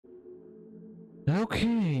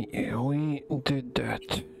Okay, we did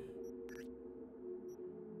that.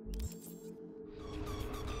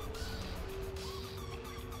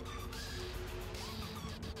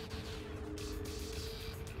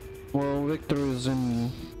 Well, Victor is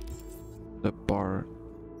in the bar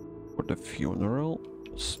for the funeral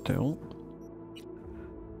still.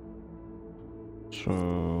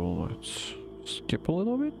 So let's skip a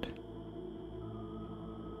little bit.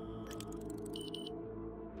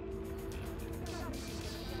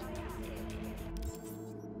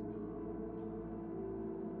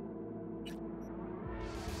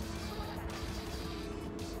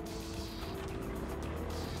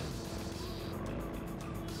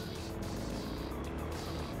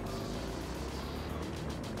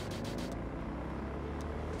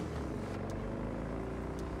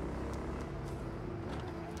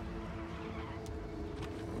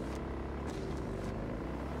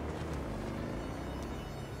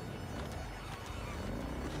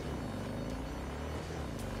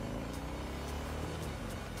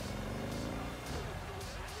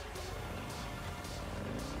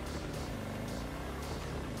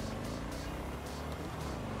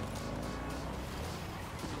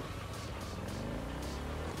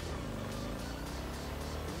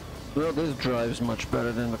 Well, this drives much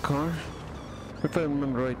better than the car. If I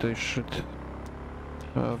remember right, I should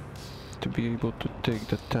have to be able to take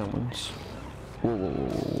the talons. Whoa, whoa, whoa,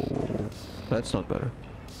 whoa, whoa, whoa. That's not better.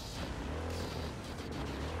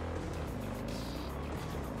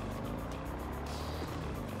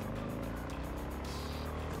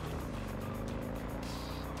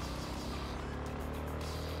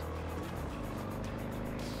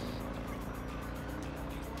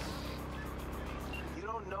 You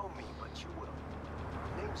don't know me, but you will.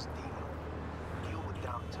 Name's Dino. Deal with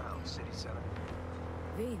downtown, city center.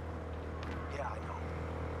 V. Yeah, I know.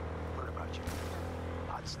 Heard about you.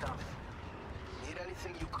 Hot stuff. Need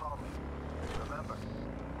anything, you call me. Remember,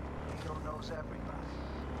 Dino knows everybody.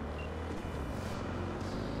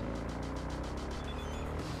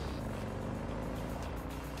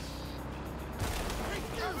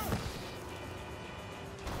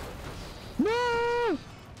 No!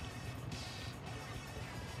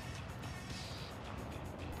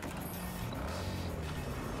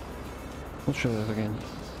 Let's try that again.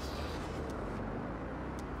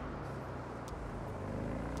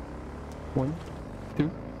 One, two,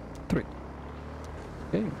 three.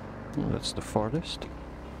 Okay, well, that's the farthest.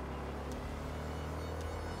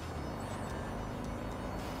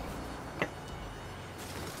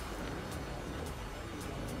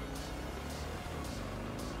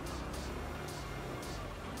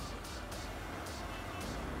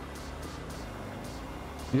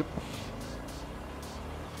 Yep.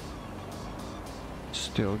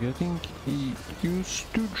 Still getting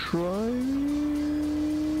used to driving.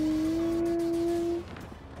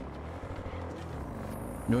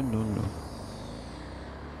 No, no, no.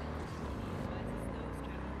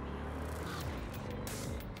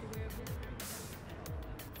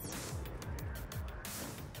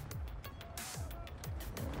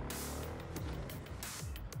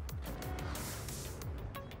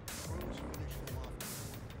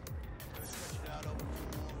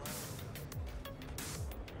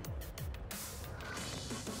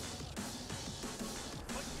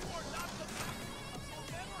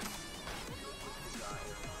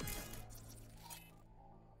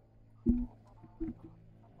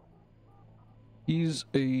 He's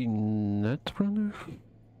a net runner?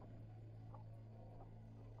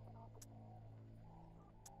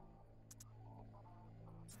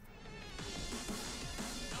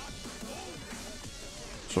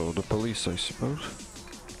 So the police, I suppose.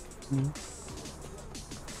 Mm.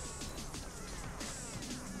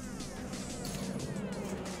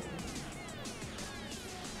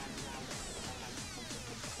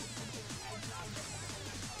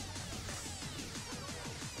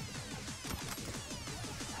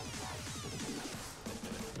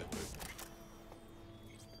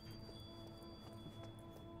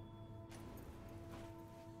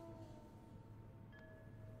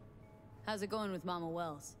 How's it going with Mama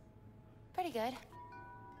Wells? Pretty good.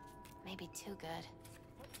 Maybe too good.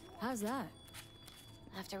 How's that?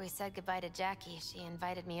 After we said goodbye to Jackie, she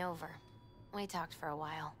invited me over. We talked for a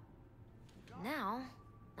while. Now,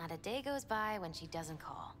 not a day goes by when she doesn't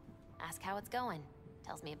call. Ask how it's going.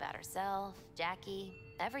 Tells me about herself, Jackie,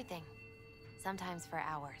 everything. Sometimes for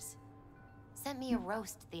hours. Sent me a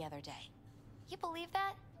roast the other day. You believe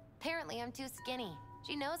that? Apparently I'm too skinny.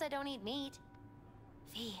 She knows I don't eat meat.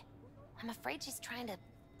 V, I'm afraid she's trying to,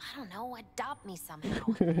 I don't know, adopt me somehow.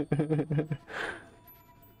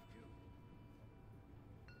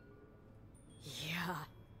 Yeah,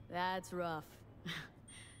 that's rough.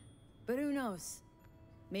 But who knows?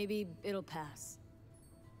 Maybe it'll pass.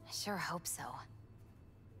 I sure hope so.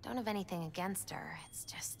 Don't have anything against her, it's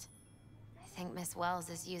just... I think Miss Wells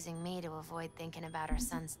is using me to avoid thinking about her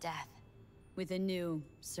son's death. With a new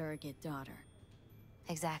surrogate daughter.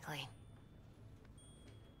 Exactly.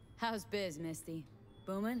 How's biz, Misty?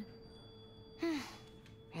 Booming?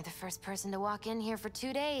 You're the first person to walk in here for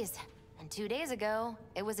 2 days. And 2 days ago,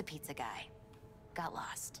 it was a pizza guy. Got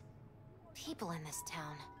lost. People in this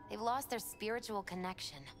town, they've lost their spiritual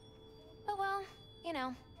connection. But well, you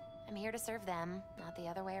know, I'm here to serve them, not the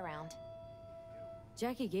other way around.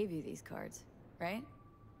 Jackie gave you these cards, right?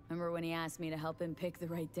 Remember when he asked me to help him pick the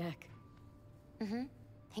right deck? Mm-hmm.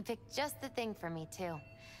 He picked just the thing for me, too.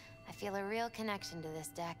 I feel a real connection to this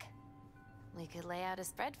deck. We could lay out a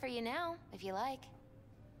spread for you now, if you like.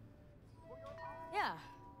 Yeah.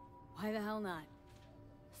 Why the hell not?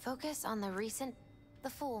 Focus on the recent... the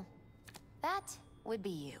Fool. That would be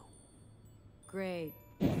you. Great.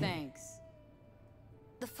 Thanks.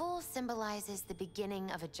 The Fool symbolizes the beginning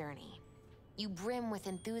of a journey. You brim with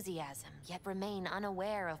enthusiasm, yet remain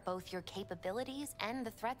unaware of both your capabilities and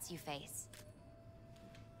the threats you face.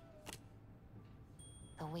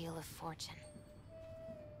 The Wheel of Fortune.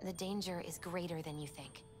 The danger is greater than you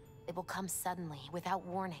think. It will come suddenly, without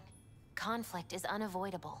warning. Conflict is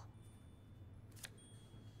unavoidable.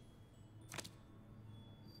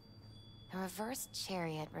 The reversed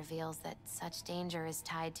chariot reveals that such danger is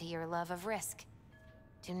tied to your love of risk.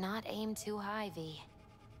 Do not aim too high, V.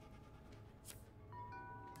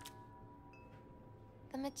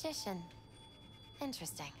 The Magician.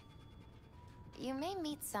 Interesting. You may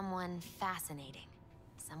meet someone fascinating.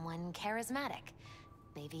 Someone charismatic.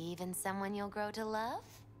 Maybe even someone you'll grow to love?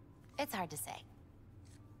 It's hard to say.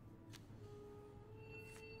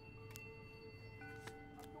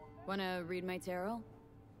 Wanna read my tarot?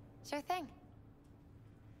 Sure thing.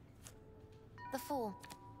 The Fool.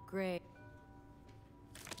 Great.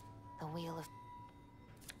 The Wheel of...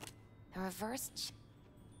 The reversed...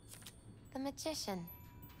 The Magician.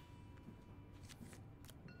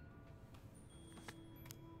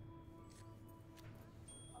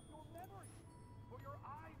 Of your memory, for your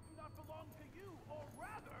eyes do not belong to you, or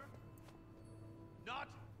rather, not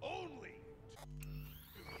only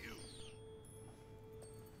to you.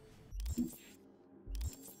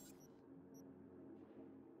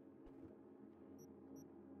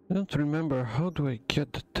 I don't remember. How do I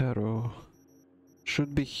get the tarot?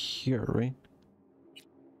 Should be here, right?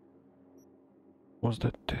 Was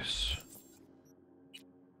that this?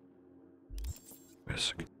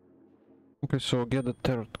 Basic. Okay, so get the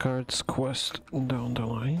tarot cards quest down the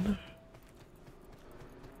line.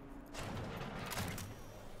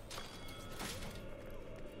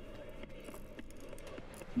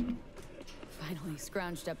 Finally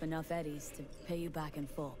scrounged up enough eddies to pay you back in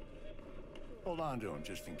full. Hold on to them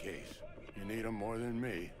just in case. You need them more than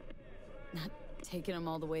me. Not taking them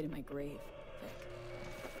all the way to my grave, Vic.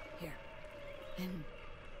 Here. And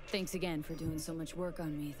thanks again for doing so much work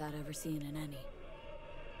on me without ever seeing an any.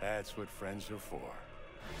 That's what friends are for.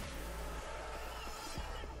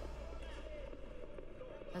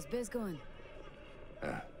 How's biz going?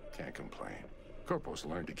 Can't complain. Corporals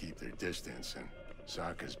learn to keep their distance, and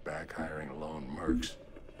Sokka's back hiring lone mercs.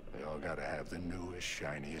 They all gotta have the newest,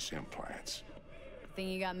 shiniest implants. Good thing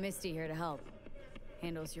you got Misty here to help.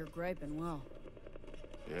 Handles your griping well.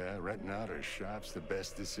 Yeah, renting out her shop's the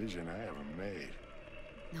best decision I ever made.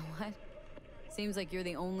 Know what? Seems like you're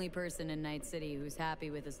the only person in Night City who's happy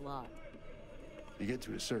with his lot. You get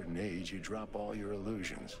to a certain age, you drop all your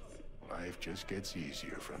illusions. Life just gets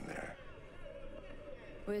easier from there.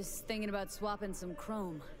 Was thinking about swapping some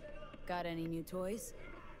chrome. Got any new toys?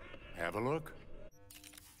 Have a look?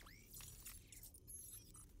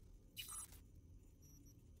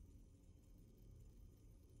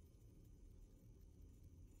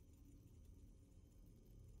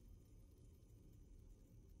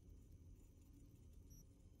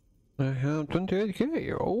 I have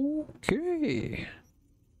 28k. Okay.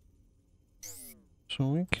 So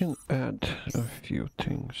we can add a few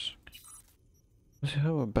things. Does he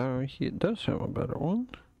have a better? He does have a better one.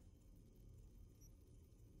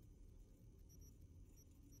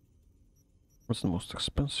 What's the most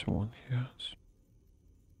expensive one he has?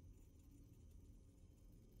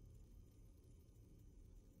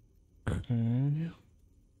 Okay.